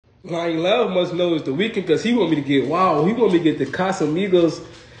Like Love must know it's the weekend because he want me to get wild. He want me to get the Casamigos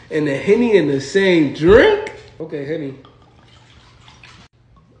and the Henny in the same drink. Okay, Henny.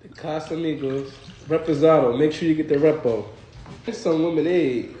 The Casamigos. Reposado. Make sure you get the repo. There's some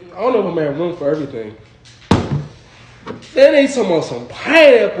lemonade. I don't know if I'm gonna have room for everything. Then they talking about some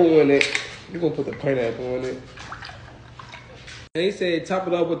pineapple in it. We're gonna put the pineapple in it. They said top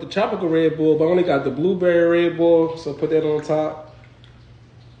it up with the tropical Red Bull, but I only got the blueberry Red Bull, so put that on top.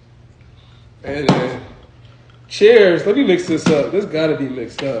 And then, cheers. Let me mix this up. This gotta be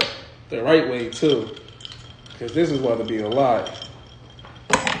mixed up the right way too, because this is about to be a lot.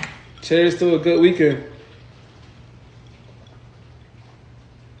 Cheers to a good weekend.